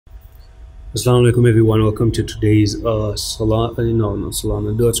Assalamu alaikum everyone, welcome to today's Dogecoin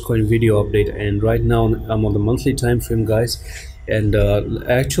video update. And right now I'm on the monthly time frame, guys, and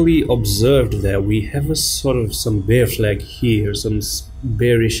I actually observed that we have a sort of some bear flag here, some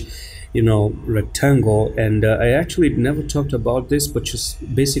bearish rectangle, and I actually never talked about this, but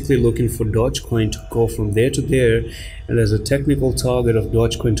just basically looking for Dogecoin to go from there to there, and there's a technical target of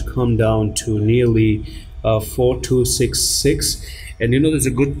Dogecoin to come down to nearly 4266. And there's a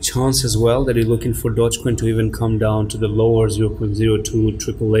good chance as well that you're looking for Dogecoin to even come down to the lower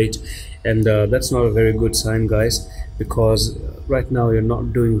 0.02888. And that's not a very good sign, guys, because right now you're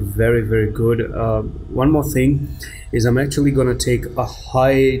not doing very good. One more thing is I'm actually going to take a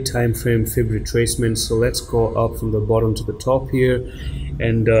high time frame fib retracement. So let's go up from the bottom to the top here.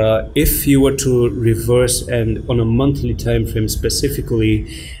 And if you were to reverse and on a monthly time frame specifically,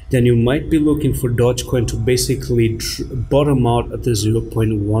 then you might be looking for Dogecoin to basically bottom out at the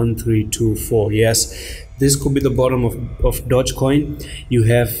 0.1324. Yes, this could be the bottom of Dogecoin. You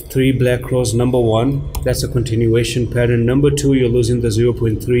have three black crows. Number one, that's a continuation pattern. Number two, you're losing the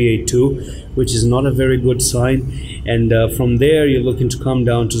 0.382, which is not a very good sign. And from there, you're looking to come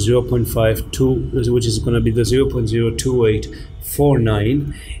down to 0.52, which is going to be the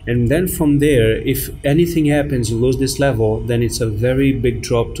 0.02849. And then from there, if anything happens, you lose this level, then it's a very big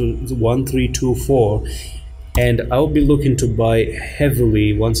drop to 1324. And I'll be looking to buy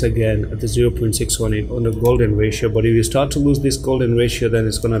heavily once again at the 0.618 on the golden ratio. But if you start to lose this golden ratio, then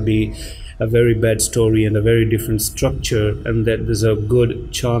it's going to be a very bad story and a very different structure, and that there's a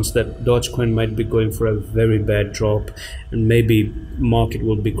good chance that Dogecoin might be going for a very bad drop, and maybe market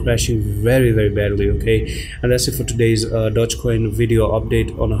will be crashing very badly. Okay, and that's it for today's Dogecoin video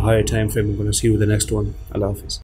update on a higher time frame. I'm going to see you in the next one. Allah Hafiz.